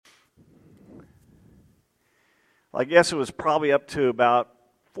I guess it was probably up to about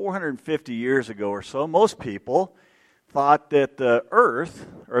 450 years ago or so, most people thought that the earth,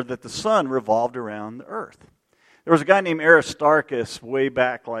 or that the sun revolved around the earth. There was a guy named Aristarchus way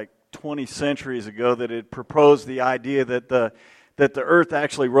back like 20 centuries ago that had proposed the idea that the earth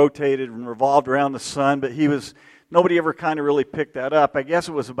actually rotated and revolved around the sun, but nobody ever kind of really picked that up. I guess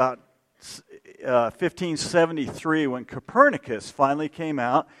it was about 1573 when Copernicus finally came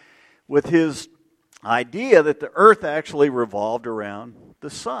out with his idea that the earth actually revolved around the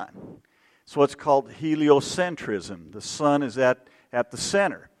sun. It's what's called heliocentrism. The sun is at the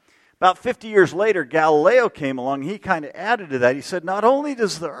center. About 50 years later, Galileo came along. He kind of added to that. He said, not only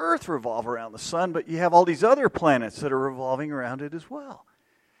does the earth revolve around the sun, but you have all these other planets that are revolving around it as well.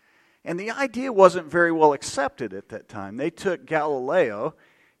 And the idea wasn't very well accepted at that time. They took Galileo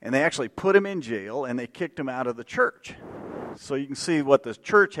and they actually put him in jail and they kicked him out of the church. So you can see what the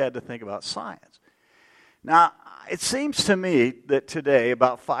church had to think about science. Now, it seems to me that today,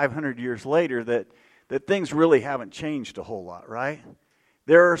 about 500 years later, that things really haven't changed a whole lot, right?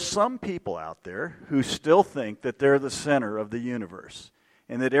 There are some people out there who still think that they're the center of the universe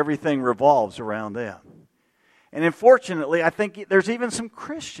and that everything revolves around them. And unfortunately, I think there's even some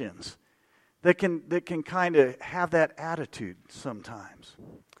Christians that can kind of have that attitude sometimes.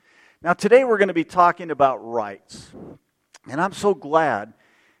 Now, today we're going to be talking about rights. And I'm so glad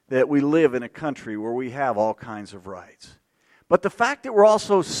that we live in a country where we have all kinds of rights. But the fact that we're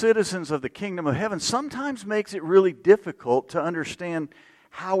also citizens of the kingdom of heaven sometimes makes it really difficult to understand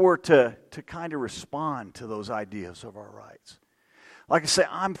how we're to kind of respond to those ideas of our rights. Like I say,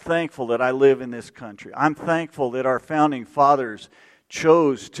 I'm thankful that I live in this country. I'm thankful that our founding fathers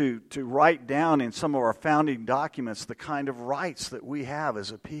chose to write down in some of our founding documents the kind of rights that we have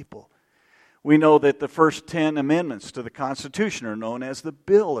as a people. We know that the first 10 amendments to the Constitution are known as the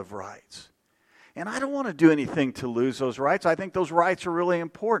Bill of Rights. And I don't want to do anything to lose those rights. I think those rights are really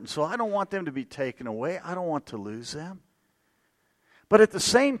important, so I don't want them to be taken away. I don't want to lose them. But at the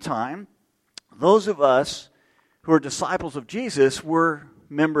same time, those of us who are disciples of Jesus, we're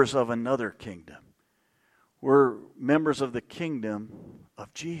members of another kingdom. We're members of the kingdom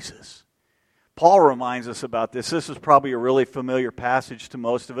of Jesus. Paul reminds us about this. This is probably a really familiar passage to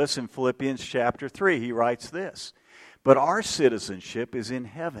most of us in Philippians chapter 3. He writes this, "But our citizenship is in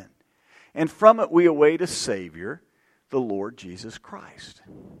heaven, and from it we await a Savior, the Lord Jesus Christ."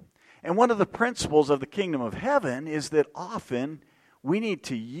 And one of the principles of the kingdom of heaven is that often we need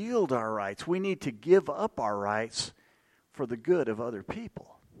to yield our rights. We need to give up our rights for the good of other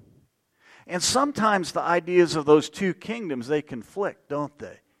people. And sometimes the ideas of those two kingdoms, they conflict, don't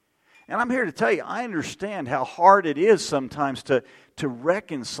they? And I'm here to tell you, I understand how hard it is sometimes to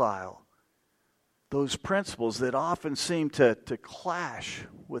reconcile those principles that often seem to clash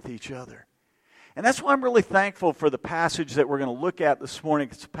with each other. And that's why I'm really thankful for the passage that we're going to look at this morning.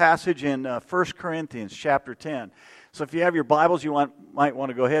 It's a passage in 1 Corinthians chapter 10. So if you have your Bibles, you might want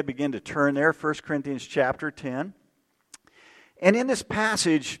to go ahead and begin to turn there, 1 Corinthians chapter 10. And in this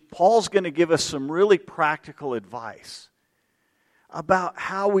passage, Paul's going to give us some really practical advice about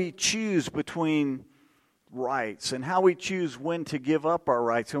how we choose between rights and how we choose when to give up our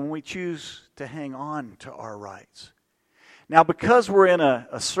rights and when we choose to hang on to our rights. Now, because we're in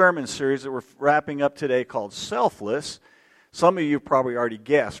a sermon series that we're wrapping up today called Selfless, some of you probably already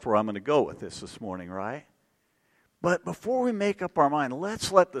guessed where I'm going to go with this morning, right? But before we make up our mind,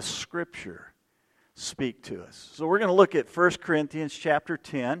 let's let the Scripture speak to us. So we're going to look at 1 Corinthians chapter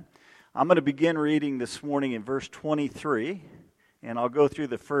 10. I'm going to begin reading this morning in verse 23. And I'll go through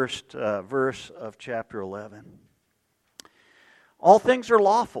the first verse of chapter 11. All things are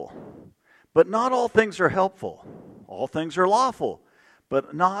lawful, but not all things are helpful. All things are lawful,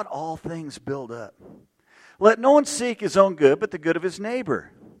 but not all things build up. Let no one seek his own good, but the good of his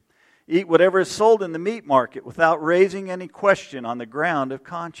neighbor. Eat whatever is sold in the meat market without raising any question on the ground of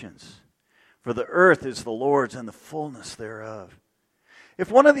conscience. For the earth is the Lord's and the fullness thereof.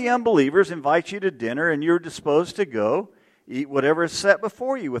 If one of the unbelievers invites you to dinner and you're disposed to go, eat whatever is set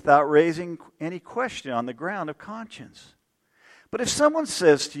before you without raising any question on the ground of conscience. But if someone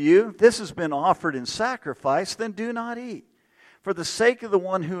says to you, "This has been offered in sacrifice," then do not eat, for the sake of the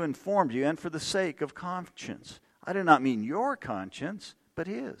one who informed you and for the sake of conscience. I do not mean your conscience, but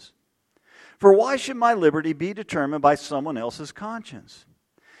his. For why should my liberty be determined by someone else's conscience?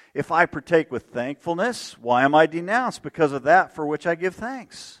 If I partake with thankfulness, why am I denounced because of that for which I give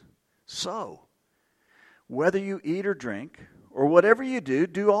thanks? So, whether you eat or drink, or whatever you do,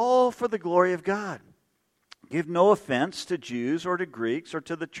 do all for the glory of God. Give no offense to Jews or to Greeks or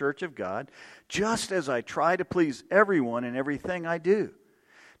to the church of God, just as I try to please everyone in everything I do.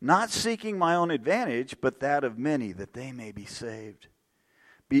 not seeking my own advantage, but that of many, that they may be saved.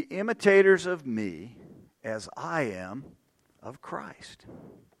 Be imitators of me as I am of Christ.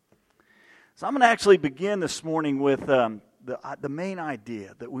 So I'm going to actually begin this morning with the main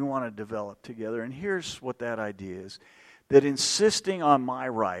idea that we want to develop together. And here's what that idea is. That insisting on my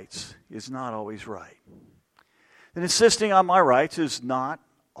rights is not always right. That insisting on my rights is not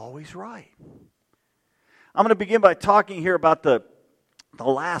always right. I'm going to begin by talking here about the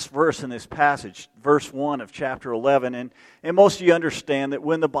last verse in this passage, verse 1 of chapter 11. And most of you understand that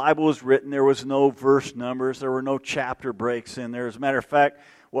when the Bible was written, there was no verse numbers, there were no chapter breaks in there. As a matter of fact,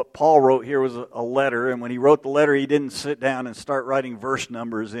 what Paul wrote here was a letter, and when he wrote the letter, he didn't sit down and start writing verse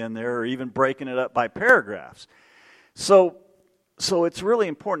numbers in there or even breaking it up by paragraphs. So it's really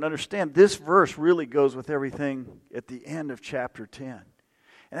important to understand this verse really goes with everything at the end of chapter 10.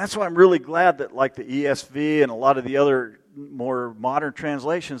 And that's why I'm really glad that like the ESV and a lot of the other more modern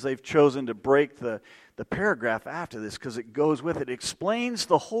translations, they've chosen to break the paragraph after this because it goes with it. It explains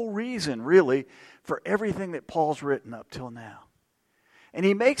the whole reason, really, for everything that Paul's written up till now. And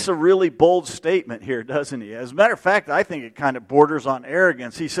he makes a really bold statement here, doesn't he? As a matter of fact, I think it kind of borders on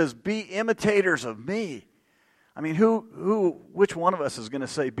arrogance. He says, be imitators of me. I mean, which one of us is going to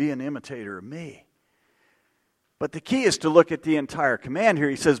say, be an imitator of me? But the key is to look at the entire command here.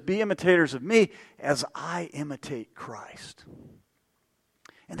 He says, be imitators of me as I imitate Christ.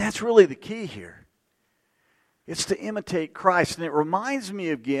 And that's really the key here. It's to imitate Christ. And it reminds me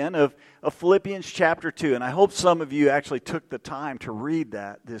again of Philippians chapter 2. And I hope some of you actually took the time to read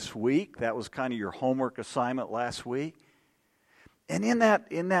that this week. That was kind of your homework assignment last week. And in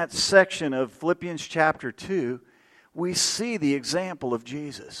that section of Philippians chapter 2, we see the example of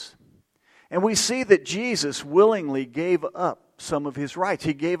Jesus. And we see that Jesus willingly gave up some of his rights.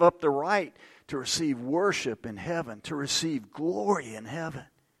 He gave up the right to receive worship in heaven, to receive glory in heaven.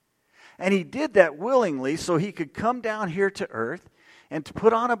 And he did that willingly so he could come down here to earth and to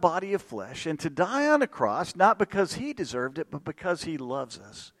put on a body of flesh and to die on a cross, not because he deserved it, but because he loves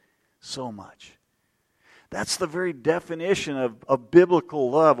us so much. That's the very definition of biblical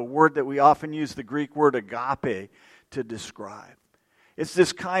love, a word that we often use the Greek word agape to describe. It's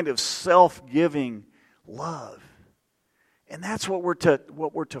this kind of self-giving love. And that's what we're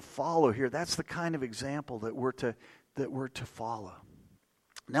to follow here. That's the kind of example that we're to follow.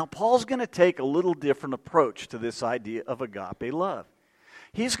 Now, Paul's going to take a little different approach to this idea of agape love.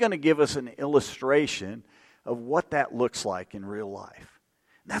 He's going to give us an illustration of what that looks like in real life.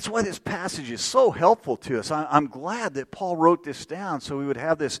 That's why this passage is so helpful to us. I'm glad that Paul wrote this down so we would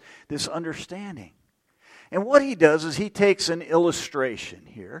have this understanding. And what he does is he takes an illustration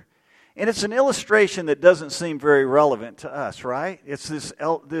here. And it's an illustration that doesn't seem very relevant to us, right? It's this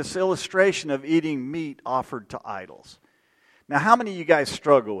illustration of eating meat offered to idols. Now, how many of you guys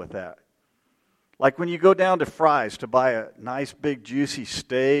struggle with that? Like when you go down to Fry's to buy a nice big juicy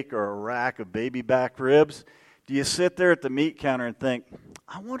steak or a rack of baby back ribs, do you sit there at the meat counter and think,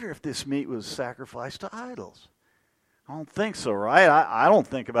 I wonder if this meat was sacrificed to idols? I don't think so, right? I don't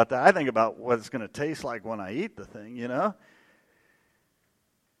think about that. I think about what it's going to taste like when I eat the thing, you know?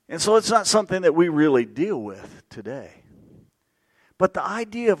 And so it's not something that we really deal with today. But the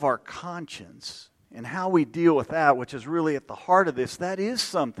idea of our conscience and how we deal with that, which is really at the heart of this, that is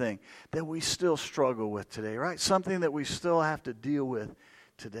something that we still struggle with today, right? Something that we still have to deal with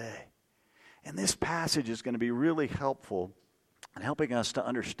today. And this passage is going to be really helpful in helping us to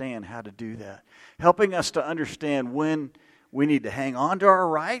understand how to do that. Helping us to understand when we need to hang on to our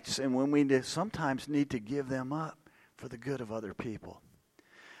rights and when we sometimes need to give them up for the good of other people.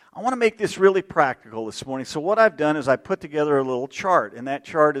 I want to make this really practical this morning. So what I've done is I put together a little chart, and that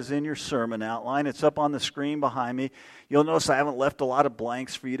chart is in your sermon outline. It's up on the screen behind me. You'll notice I haven't left a lot of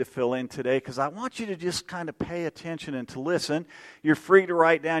blanks for you to fill in today because I want you to just kind of pay attention and to listen. You're free to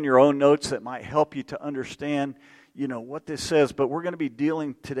write down your own notes that might help you to understand, what this says. But we're going to be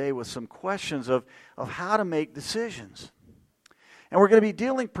dealing today with some questions of how to make decisions. And we're going to be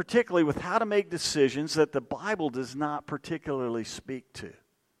dealing particularly with how to make decisions that the Bible does not particularly speak to.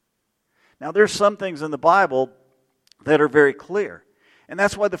 Now, there's some things in the Bible that are very clear. And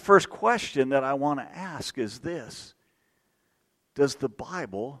that's why the first question that I want to ask is this: does the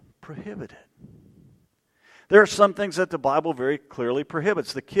Bible prohibit it? There are some things that the Bible very clearly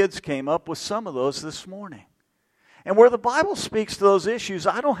prohibits. The kids came up with some of those this morning. And where the Bible speaks to those issues,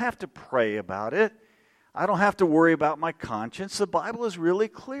 I don't have to pray about it. I don't have to worry about my conscience. The Bible is really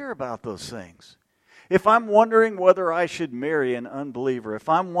clear about those things. If I'm wondering whether I should marry an unbeliever, if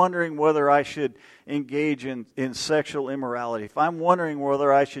I'm wondering whether I should engage in sexual immorality, if I'm wondering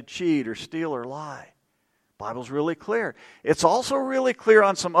whether I should cheat or steal or lie, Bible's really clear. It's also really clear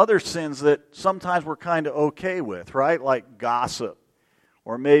on some other sins that sometimes we're kind of okay with, right? Like gossip,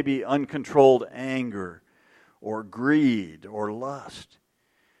 or maybe uncontrolled anger, or greed, or lust.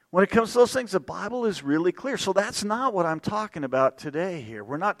 When it comes to those things, the Bible is really clear. So that's not what I'm talking about today here.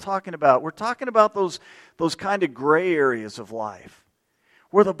 We're talking about those kind of gray areas of life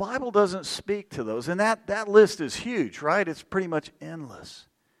where the Bible doesn't speak to those. And that list is huge, right? It's pretty much endless.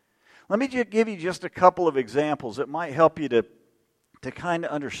 Let me give you just a couple of examples that might help you to kind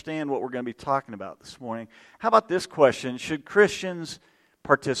of understand what we're going to be talking about this morning. How about this question? Should Christians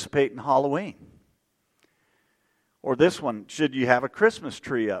participate in Halloween? Or this one, should you have a Christmas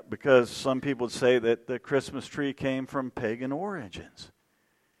tree up? Because some people would say that the Christmas tree came from pagan origins.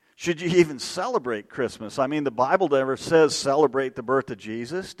 Should you even celebrate Christmas? I mean, the Bible never says celebrate the birth of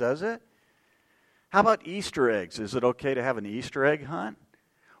Jesus, does it? How about Easter eggs? Is it okay to have an Easter egg hunt?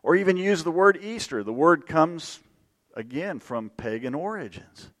 Or even use the word Easter. The word comes, again, from pagan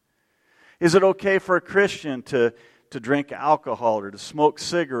origins. Is it okay for a Christian to drink alcohol or to smoke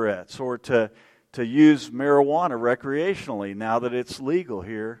cigarettes or to use marijuana recreationally now that it's legal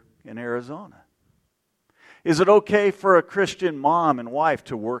here in Arizona? Is it okay for a Christian mom and wife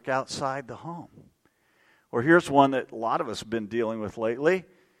to work outside the home? Or here's one that a lot of us have been dealing with lately.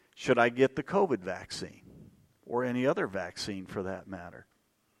 Should I get the COVID vaccine? Or any other vaccine for that matter?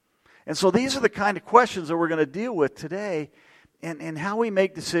 And so these are the kind of questions that we're going to deal with today, and how we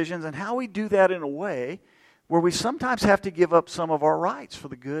make decisions and how we do that in a way where we sometimes have to give up some of our rights for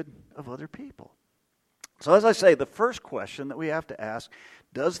the good of other people. So as I say, the first question that we have to ask,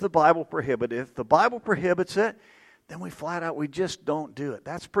 does the Bible prohibit it? If the Bible prohibits it, then we just don't do it.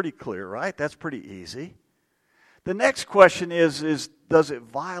 That's pretty clear, right? That's pretty easy. The next question is does it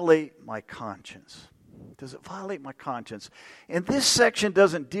violate my conscience? Does it violate my conscience? And this section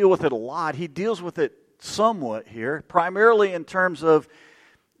doesn't deal with it a lot. He deals with it somewhat here, primarily in terms of,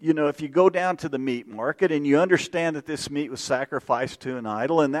 if you go down to the meat market and you understand that this meat was sacrificed to an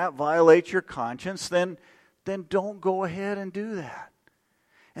idol and that violates your conscience, then don't go ahead and do that.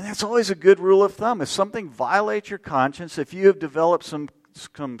 And that's always a good rule of thumb. If something violates your conscience, if you have developed some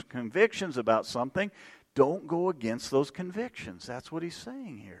convictions about something, don't go against those convictions. That's what he's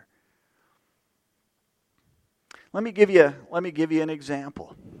saying here. Let me give you an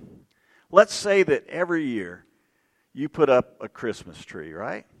example. Let's say that every year you put up a Christmas tree,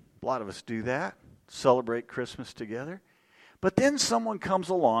 right? A lot of us do that, celebrate Christmas together. But then someone comes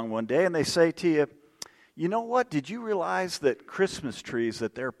along one day and they say to you, you know what, did you realize that Christmas trees,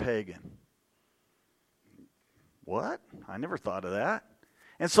 that they're pagan? What? I never thought of that.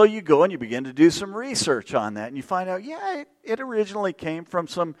 And so you go and you begin to do some research on that, and you find out, it originally came from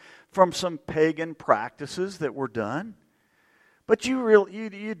some pagan practices that were done. But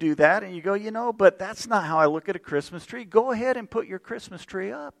you do that, and you go, but that's not how I look at a Christmas tree. Go ahead and put your Christmas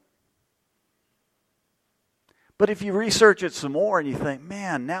tree up. But if you research it some more and you think,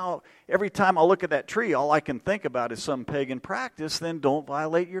 man, now every time I look at that tree, all I can think about is some pagan practice, then don't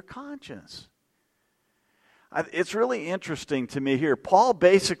violate your conscience. It's really interesting to me here. Paul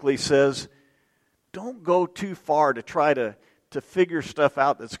basically says, don't go too far to try to figure stuff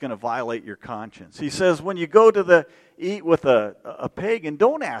out that's going to violate your conscience. He says, when you go to eat with a pagan,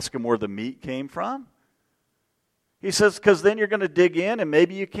 don't ask him where the meat came from. He says, because then you're going to dig in and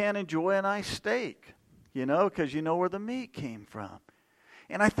maybe you can't enjoy a nice steak, because you know where the meat came from.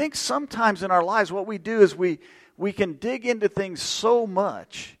 And I think sometimes in our lives what we do is we can dig into things so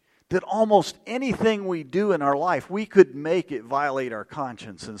much that almost anything we do in our life, we could make it violate our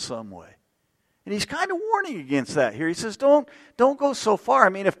conscience in some way. And he's kind of warning against that here. He says, don't go so far. I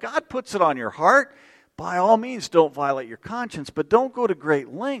mean, if God puts it on your heart, by all means don't violate your conscience, but don't go to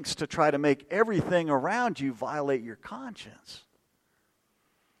great lengths to try to make everything around you violate your conscience.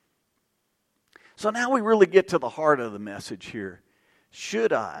 So now we really get to the heart of the message here.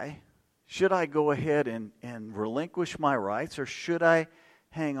 Should I go ahead and relinquish my rights, or should I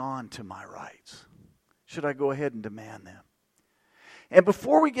hang on to my rights? Should I go ahead and demand them? And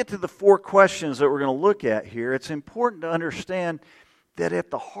before we get to the 4 questions that we're going to look at here, it's important to understand that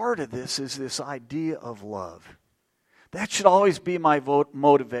at the heart of this is this idea of love. That should always be my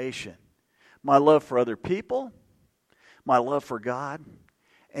motivation. My love for other people, my love for God,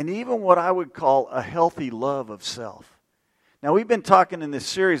 and even what I would call a healthy love of self. Now, we've been talking in this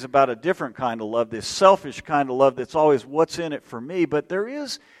series about a different kind of love, this selfish kind of love that's always what's in it for me, but there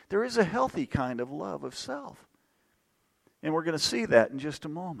is a healthy kind of love of self. And we're going to see that in just a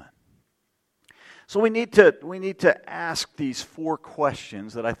moment. So we need to ask these 4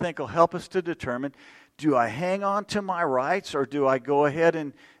 questions that I think will help us to determine, do I hang on to my rights or do I go ahead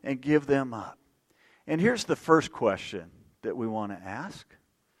and give them up? And here's the first question that we want to ask.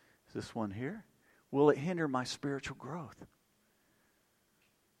 Is this one here? Will it hinder my spiritual growth?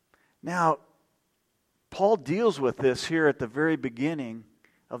 Now, Paul deals with this here at the very beginning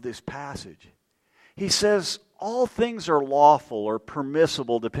of this passage. He says all things are lawful or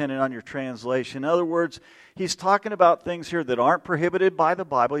permissible depending on your translation. In other words, he's talking about things here that aren't prohibited by the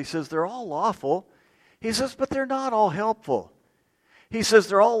Bible. He says they're all lawful. He says, but they're not all helpful. He says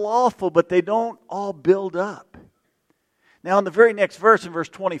they're all lawful, but they don't all build up. Now, in the very next verse, in verse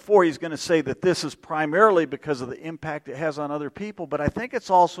 24, he's going to say that this is primarily because of the impact it has on other people. But I think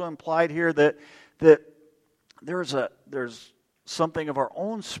it's also implied here that there's something of our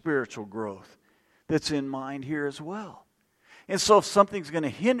own spiritual growth that's in mind here as well. And so if something's going to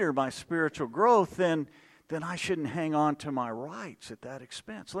hinder my spiritual growth, then I shouldn't hang on to my rights at that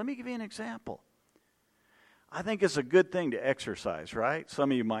expense. Let me give you an example. I think it's a good thing to exercise, right?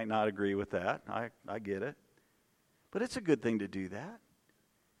 Some of you might not agree with that. I get it. But it's a good thing to do that.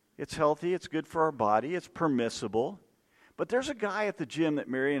 It's healthy. It's good for our body. It's permissible. But there's a guy at the gym that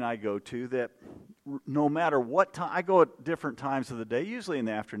Mary and I go to that no matter what time, I go at different times of the day, usually in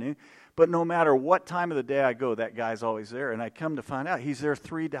the afternoon, but no matter what time of the day I go, that guy's always there. And I come to find out he's there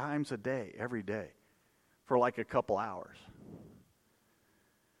 3 times a day, every day, for like a couple hours.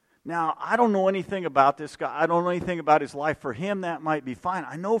 Now, I don't know anything about this guy. I don't know anything about his life. For him, that might be fine.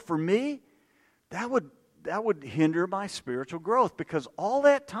 I know for me, that would hinder my spiritual growth, because all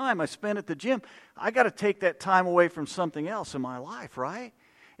that time I spent at the gym, I got to take that time away from something else in my life, right?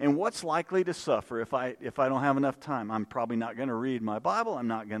 And what's likely to suffer if I don't have enough time? I'm probably not going to read my Bible. I'm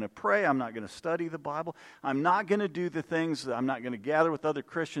not going to pray. I'm not going to study the Bible. I'm not going to do the things, I'm not going to gather with other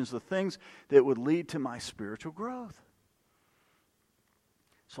Christians, the things that would lead to my spiritual growth.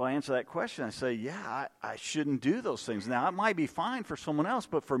 So I answer that question. I say, yeah, I shouldn't do those things. Now, it might be fine for someone else,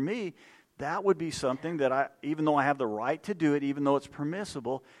 but for me, that would be something that even though I have the right to do it, even though it's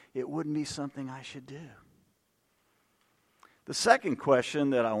permissible, it wouldn't be something I should do. The second question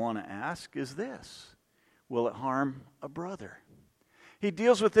that I want to ask is this: will it harm a brother? He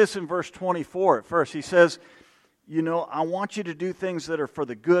deals with this in verse 24 at first. He says, I want you to do things that are for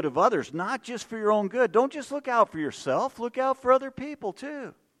the good of others, not just for your own good. Don't just look out for yourself, look out for other people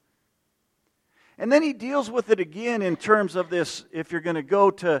too. And then he deals with it again in terms of this: if you're going to go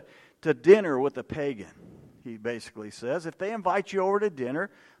to dinner with a pagan, he basically says, if they invite you over to dinner,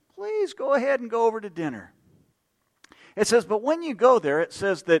 please go ahead and go over to dinner. It says, but when you go there, it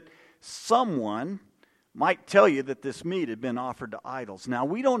says that someone might tell you that this meat had been offered to idols. Now,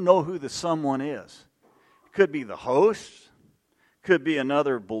 we don't know who the someone is. It could be the host, could be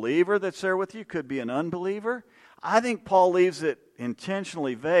another believer that's there with you, could be an unbeliever. I think Paul leaves it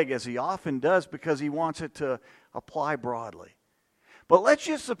intentionally vague, as he often does, because he wants it to apply broadly. But let's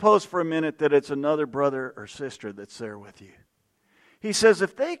just suppose for a minute that it's another brother or sister that's there with you. He says,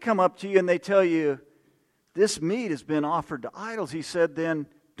 if they come up to you and they tell you, this meat has been offered to idols, he said, then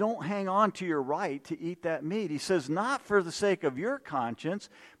don't hang on to your right to eat that meat. He says, not for the sake of your conscience,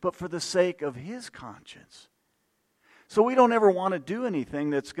 but for the sake of his conscience. So we don't ever want to do anything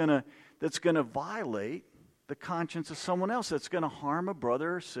that's going to violate the conscience of someone else, that's going to harm a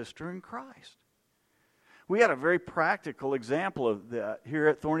brother or sister in Christ. We had a very practical example of that here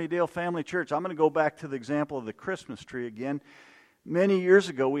at Thornydale Family Church. I'm going to go back to the example of the Christmas tree again. Many years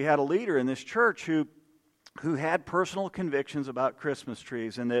ago, we had a leader in this church who had personal convictions about Christmas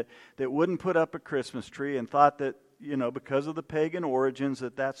trees, and that wouldn't put up a Christmas tree, and thought that, because of the pagan origins,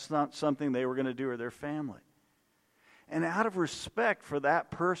 that's not something they were going to do or their family. And out of respect for that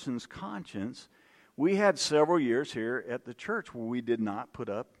person's conscience, we had several years here at the church where we did not put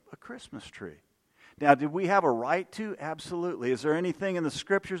up a Christmas tree. Now, did we have a right to? Absolutely. Is there anything in the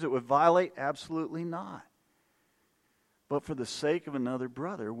Scriptures that would violate? Absolutely not. But for the sake of another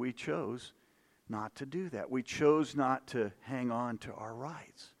brother, we chose not to do that. We chose not to hang on to our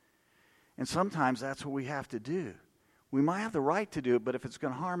rights. And sometimes that's what we have to do. We might have the right to do it, but if it's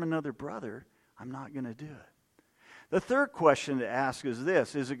going to harm another brother, I'm not going to do it. The third question to ask is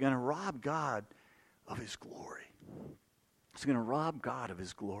this: is it going to rob God of His glory? It's going to rob God of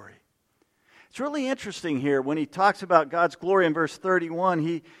His glory. It's really interesting here when he talks about God's glory in verse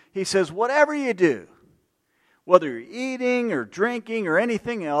 31. He says, whatever you do, whether you're eating or drinking or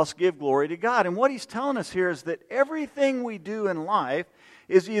anything else, give glory to God. And what he's telling us here is that everything we do in life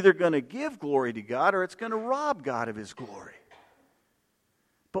is either going to give glory to God or it's going to rob God of His glory.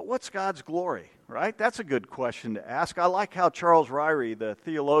 But what's God's glory, right? That's a good question to ask. I like how Charles Ryrie, the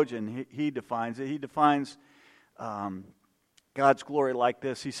theologian, he defines it. He defines God's glory like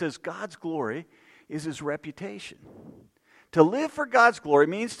this. He says God's glory is His reputation. To live for God's glory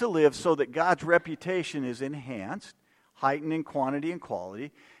means to live so that God's reputation is enhanced, heightened in quantity and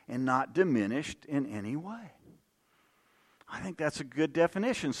quality, and not diminished in any way. I think that's a good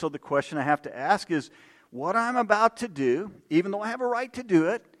definition. So the question I have to ask is, what I'm about to do, even though I have a right to do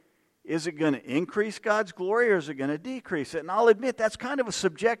it, is it going to increase God's glory or is it going to decrease it? And I'll admit that's kind of a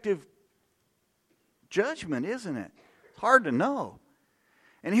subjective judgment, isn't it? It's hard to know.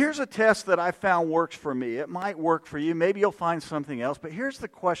 And here's a test that I found works for me. It might work for you. Maybe you'll find something else. But here's the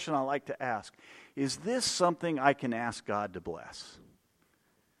question I like to ask. Is this something I can ask God to bless?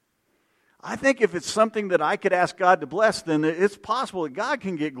 I think if it's something that I could ask God to bless, then it's possible that God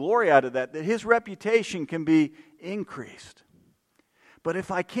can get glory out of that His reputation can be increased. But if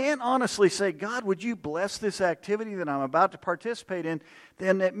I can't honestly say, God, would you bless this activity that I'm about to participate in,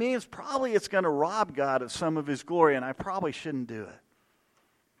 then that means probably it's going to rob God of some of His glory, and I probably shouldn't do it.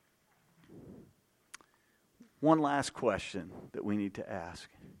 One last question that we need to ask,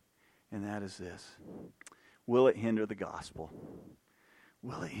 and that is this. Will it hinder the gospel?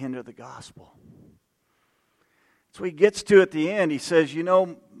 Will it hinder the gospel? So he gets to at the end, he says,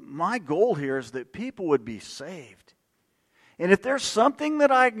 my goal here is that people would be saved. And if there's something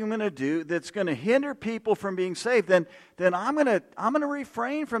that I'm going to do that's going to hinder people from being saved, then I'm going to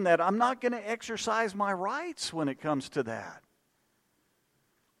refrain from that. I'm not going to exercise my rights when it comes to that.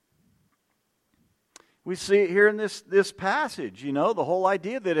 We see it here in this passage, the whole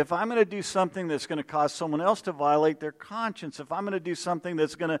idea that if I'm going to do something that's going to cause someone else to violate their conscience, if I'm going to do something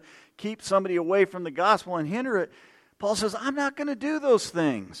that's going to keep somebody away from the gospel and hinder it, Paul says, I'm not going to do those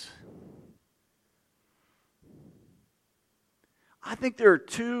things. I think there are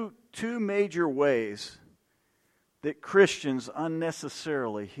two major ways that Christians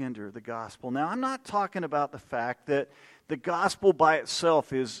unnecessarily hinder the gospel. Now, I'm not talking about the fact that the gospel by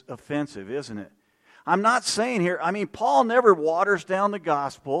itself is offensive, isn't it? I'm not saying here, Paul never waters down the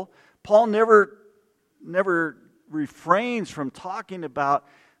gospel. Paul never refrains from talking about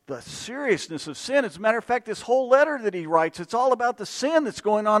the seriousness of sin. As a matter of fact, this whole letter that he writes, it's all about the sin that's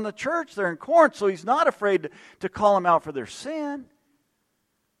going on in the church there in Corinth, so he's not afraid to call them out for their sin.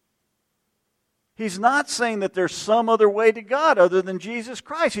 He's not saying that there's some other way to God other than Jesus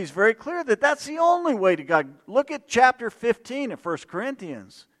Christ. He's very clear that that's the only way to God. Look at chapter 15 of 1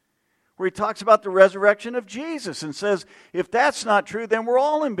 Corinthians. Where he talks about the resurrection of Jesus and says, if that's not true, then we're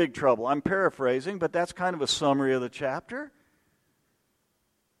all in big trouble. I'm paraphrasing, but that's kind of a summary of the chapter.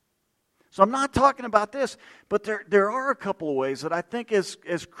 So I'm not talking about this, but there are a couple of ways that I think as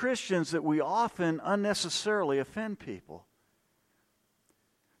Christians that we often unnecessarily offend people.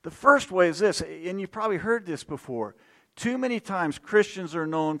 The first way is this, and you've probably heard this before. Too many times Christians are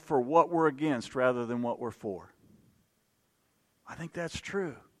known for what we're against rather than what we're for. I think that's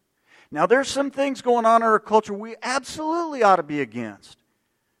true. Now, there's some things going on in our culture we absolutely ought to be against.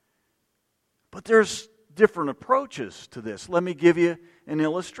 But there's different approaches to this. Let me give you an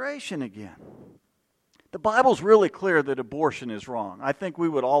illustration again. The Bible's really clear that abortion is wrong. I think we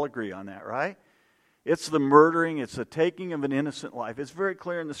would all agree on that, right? It's the murdering, it's the taking of an innocent life. It's very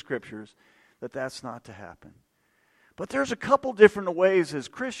clear in the Scriptures that that's not to happen. But there's a couple different ways as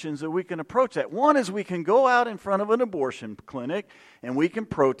Christians that we can approach that. One is we can go out in front of an abortion clinic and we can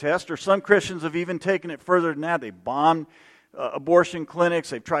protest, or some Christians have even taken it further than that. They bombed abortion clinics,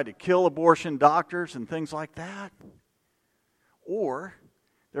 they've tried to kill abortion doctors and things like that. Or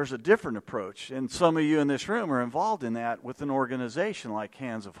there's a different approach, and some of you in this room are involved in that with an organization like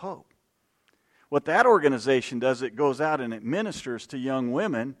Hands of Hope. What that organization does, it goes out and it ministers to young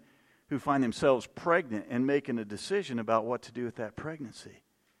women who find themselves pregnant and making a decision about what to do with that pregnancy.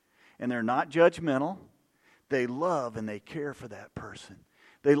 And they're not judgmental. They love and they care for that person.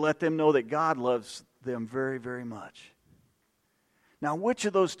 They let them know that God loves them very, very much. Now, which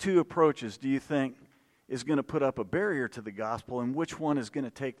of those two approaches do you think is going to put up a barrier to the gospel, and which one is going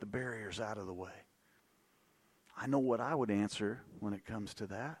to take the barriers out of the way? I know what I would answer when it comes to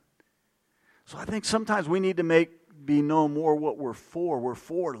that. So I think sometimes we need to be known more what we're for. We're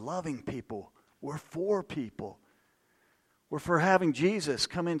for loving people. We're for people. We're for having Jesus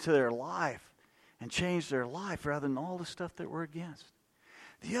come into their life and change their life rather than all the stuff that we're against.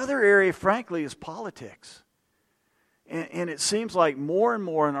 The other area, frankly, is politics. And it seems like more and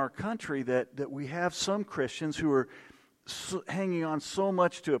more in our country that we have some Christians who are hanging on so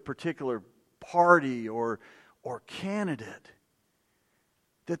much to a particular party or candidate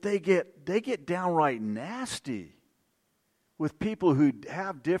that they get downright nasty with people who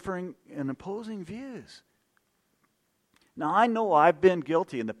have differing and opposing views. Now, I know I've been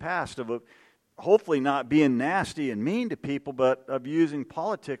guilty in the past of hopefully not being nasty and mean to people, but of using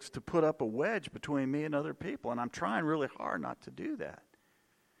politics to put up a wedge between me and other people. And I'm trying really hard not to do that.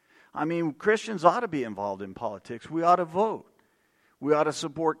 I mean, Christians ought to be involved in politics. We ought to vote. We ought to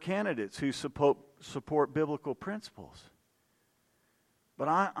support candidates who support biblical principles. But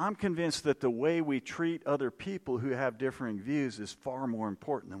I'm convinced that the way we treat other people who have differing views is far more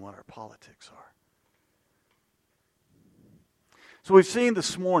important than what our politics are. So we've seen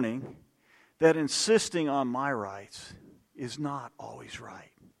this morning that insisting on my rights is not always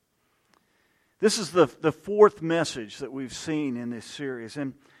right. This is the fourth message that we've seen in this series.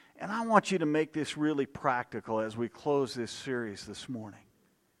 And I want you to make this really practical as we close this series this morning.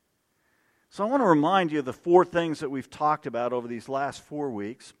 So I want to remind you of the four things that we've talked about over these last 4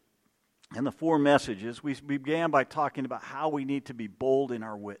 weeks and the four messages. We began by talking about how we need to be bold in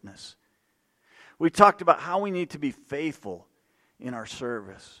our witness. We talked about how we need to be faithful in our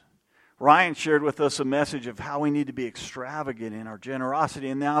service. Ryan shared with us a message of how we need to be extravagant in our generosity.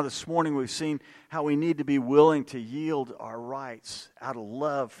 And now this morning we've seen how we need to be willing to yield our rights out of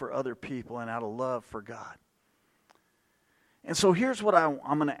love for other people and out of love for God. And so here's what I'm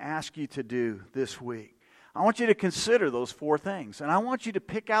going to ask you to do this week. I want you to consider those four things. And I want you to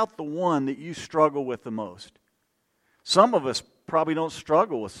pick out the one that you struggle with the most. Some of us probably don't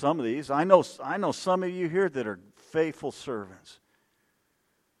struggle with some of these. I know some of you here that are faithful servants.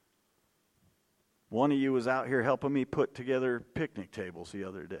 One of you was out here helping me put together picnic tables the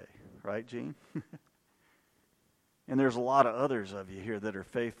other day. Right, Gene? And there's a lot of others of you here that are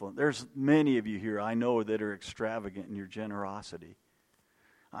faithful. There's many of you here I know that are extravagant in your generosity.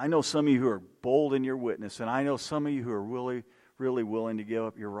 I know some of you who are bold in your witness, and I know some of you who are really, really willing to give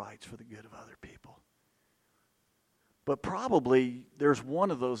up your rights for the good of other people. But probably there's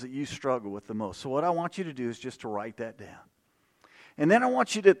one of those that you struggle with the most. So what I want you to do is just to write that down. And then I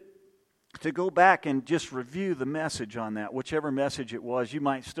want you to go back and just review the message on that, whichever message it was. You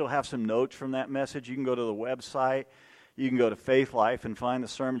might still have some notes from that message. You can go to the website. You can go to Faith Life and find the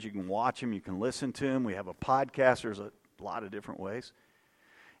sermons. You can watch them. You can listen to them. We have a podcast. There's a lot of different ways.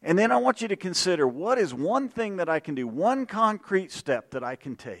 And then I want you to consider, what is one thing that I can do, one concrete step that I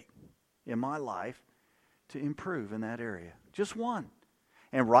can take in my life to improve in that area? Just one.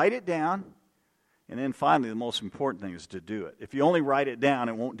 And write it down. And then finally, the most important thing is to do it. If you only write it down,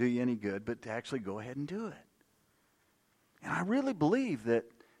 it won't do you any good, but to actually go ahead and do it. And I really believe that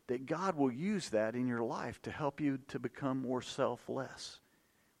God will use that in your life to help you to become more selfless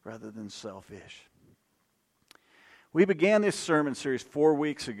rather than selfish. We began this sermon series 4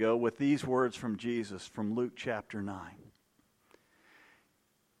 weeks ago with these words from Jesus from Luke chapter 9.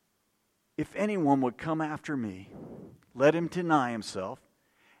 If anyone would come after me, let him deny himself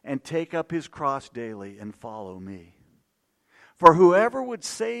and take up his cross daily and follow me. For whoever would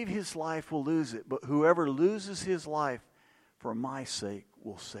save his life will lose it, but whoever loses his life for my sake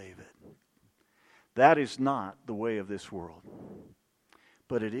will save it. That is not the way of this world,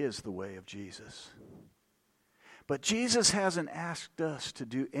 but it is the way of Jesus. But Jesus hasn't asked us to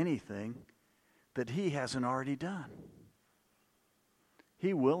do anything that he hasn't already done.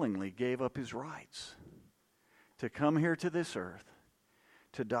 He willingly gave up his rights to come here to this earth,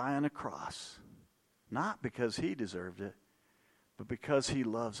 to die on a cross, not because he deserved it, but because he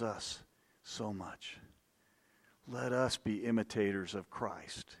loves us so much. Let us be imitators of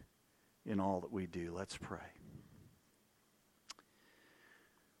Christ in all that we do. Let's pray.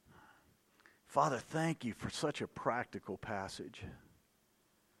 Father, thank you for such a practical passage.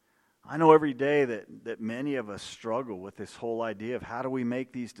 I know every day that many of us struggle with this whole idea of how do we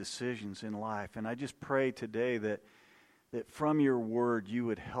make these decisions in life. And I just pray today that from your word you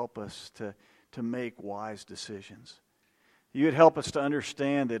would help us to make wise decisions. You would help us to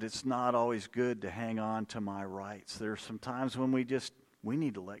understand that it's not always good to hang on to my rights. There are some times when we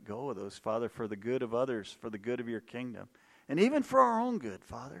need to let go of those, Father, for the good of others, for the good of your kingdom, and even for our own good,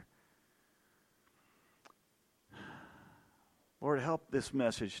 Father. Lord, help this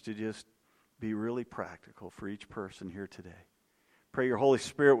message to just be really practical for each person here today. Pray your Holy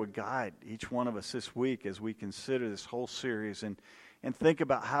Spirit would guide each one of us this week as we consider this whole series and think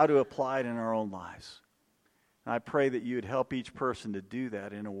about how to apply it in our own lives. And I pray that you would help each person to do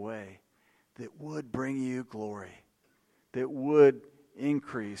that in a way that would bring you glory, that would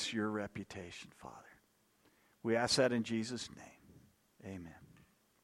increase your reputation, Father. We ask that in Jesus' name. Amen.